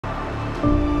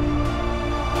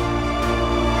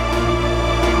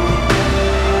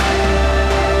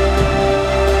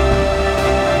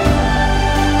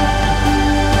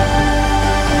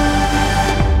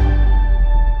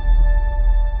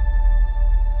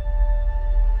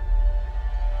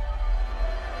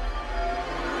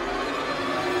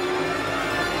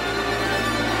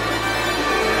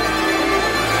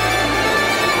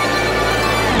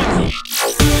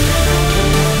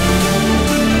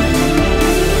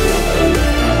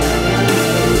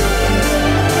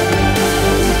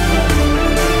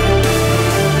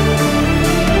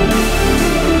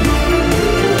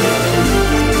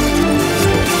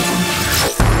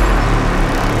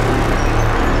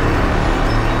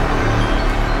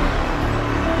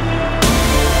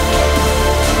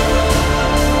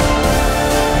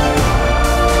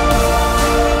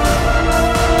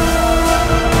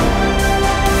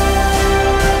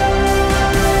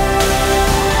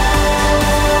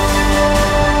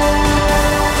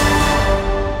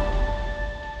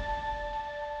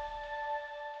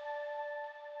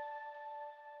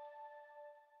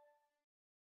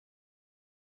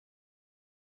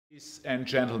Ladies and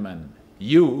gentlemen,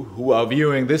 you who are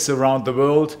viewing this around the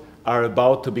world are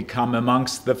about to become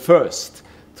amongst the first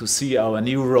to see our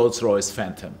new Rolls-Royce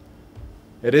Phantom.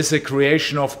 It is a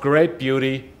creation of great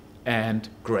beauty and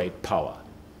great power,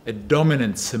 a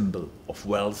dominant symbol of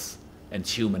wealth and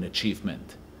human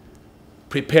achievement.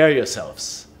 Prepare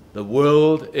yourselves, the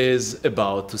world is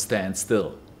about to stand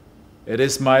still. It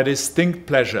is my distinct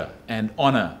pleasure and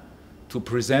honor to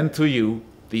present to you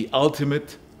the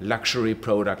ultimate luxury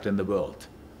product in the world,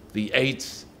 the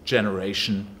 8th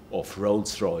generation of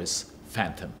Rolls-Royce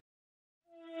Phantom.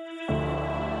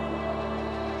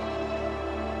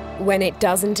 When it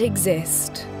doesn't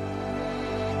exist,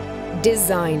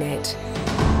 design it.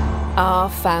 Our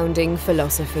founding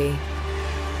philosophy.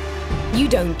 You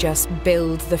don't just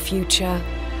build the future,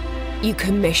 you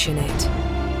commission it.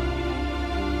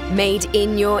 Made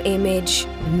in your image,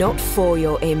 not for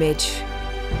your image.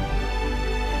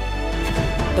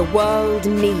 The world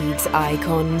needs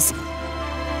icons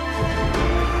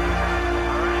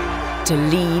to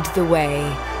lead the way.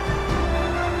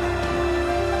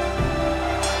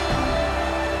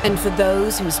 And for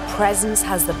those whose presence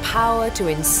has the power to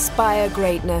inspire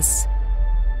greatness,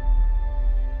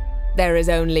 there is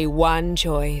only one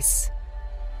choice.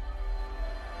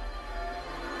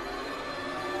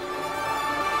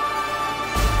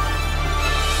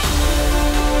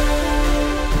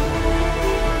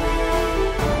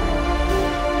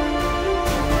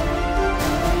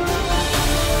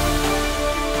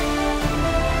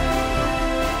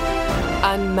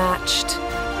 Unmatched,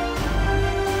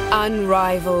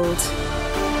 unrivaled,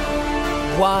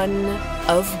 one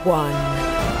of one.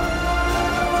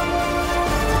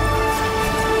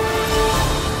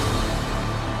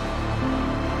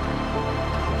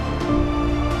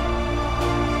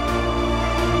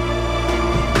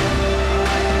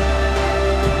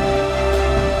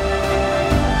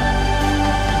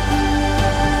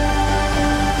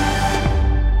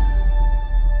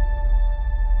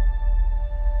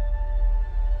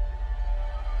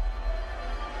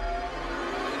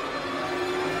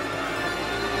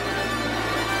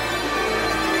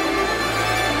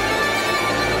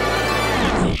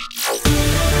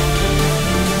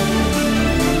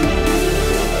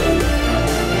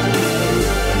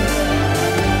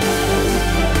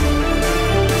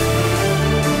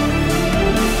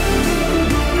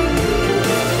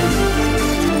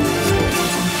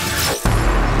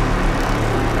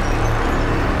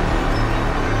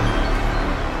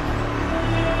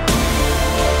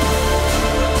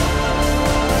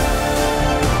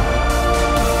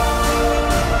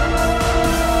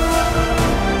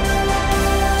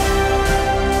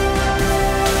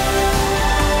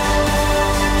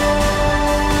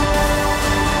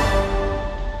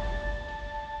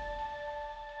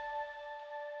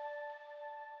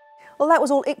 Well, that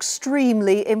was all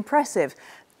extremely impressive.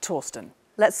 Torsten,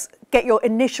 let's get your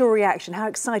initial reaction. How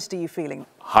excited are you feeling?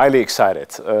 Highly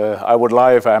excited. I would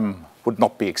lie if I would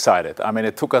not be excited. I mean,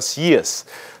 it took us years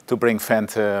to bring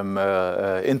Phantom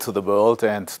into the world,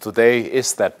 and today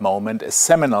is that moment, a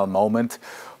seminal moment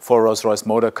for Rolls-Royce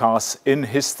motor cars in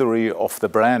history of the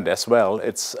brand as well.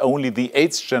 It's only the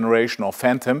 8th generation of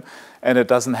Phantom, and it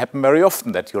doesn't happen very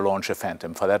often that you launch a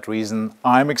Phantom. For that reason,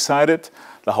 I'm excited,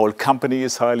 the whole company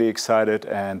is highly excited,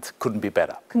 and couldn't be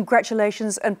better.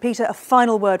 Congratulations. And Peter, a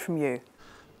final word from you.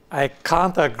 I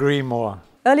can't agree more.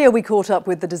 Earlier we caught up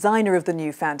with the designer of the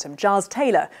new Phantom, Giles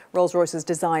Taylor, Rolls-Royce's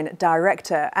design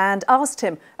director, and asked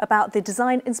him about the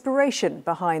design inspiration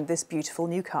behind this beautiful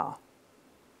new car.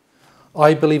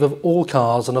 I believe of all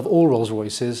cars and of all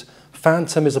Rolls-Royces,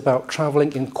 Phantom is about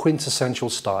travelling in quintessential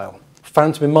style.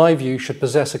 Phantom, in my view, should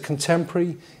possess a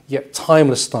contemporary yet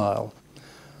timeless style.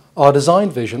 Our design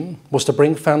vision was to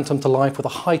bring Phantom to life with a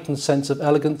heightened sense of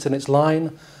elegance in its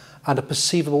line and a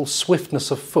perceivable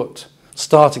swiftness of foot.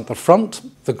 Starting at the front,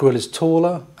 the grille is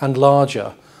taller and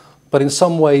larger, but in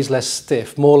some ways less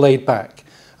stiff, more laid back,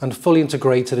 and fully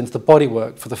integrated into the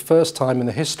bodywork for the first time in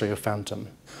the history of Phantom.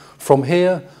 From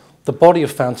here, the body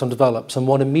of Phantom develops, and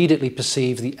one immediately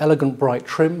perceives the elegant bright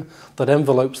trim that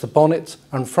envelopes the bonnet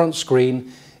and front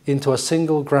screen into a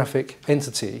single graphic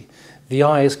entity. The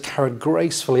eye is carried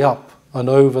gracefully up and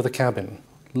over the cabin.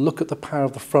 Look at the power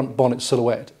of the front bonnet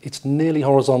silhouette. It's nearly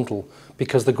horizontal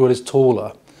because the grille is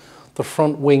taller. The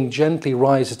front wing gently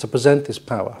rises to present this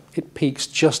power. It peaks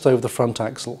just over the front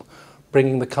axle,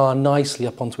 bringing the car nicely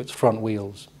up onto its front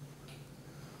wheels.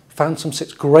 Phantom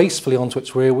sits gracefully onto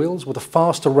its rear wheels with a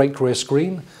faster raked rear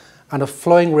screen and a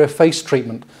flowing rear face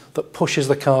treatment that pushes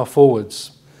the car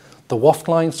forwards. The waft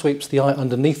line sweeps the eye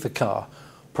underneath the car,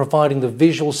 providing the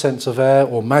visual sense of air,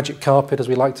 or magic carpet as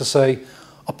we like to say,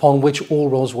 upon which all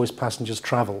Rolls-Royce passengers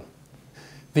travel.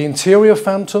 The interior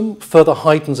Phantom further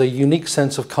heightens a unique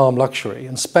sense of calm luxury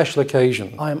and special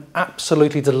occasion. I am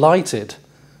absolutely delighted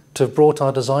to have brought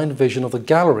our design vision of the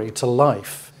gallery to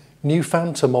life. New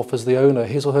Phantom offers the owner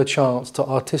his or her chance to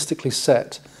artistically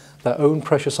set their own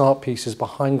precious art pieces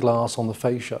behind glass on the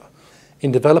fascia.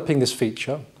 In developing this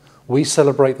feature, we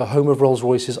celebrate the home of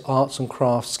Rolls-Royce's arts and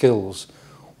crafts skills.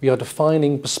 We are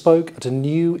defining bespoke at a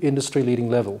new industry-leading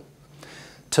level.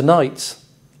 Tonight,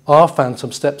 our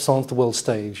Phantom steps onto the world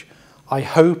stage. I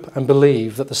hope and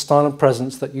believe that the style and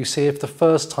presence that you see for the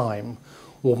first time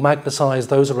will magnetise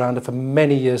those around it for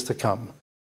many years to come.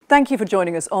 Thank you for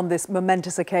joining us on this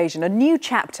momentous occasion, a new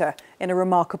chapter in a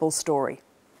remarkable story.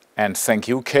 And thank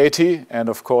you, Katie, and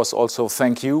of course also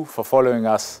thank you for following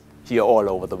us here all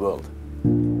over the world.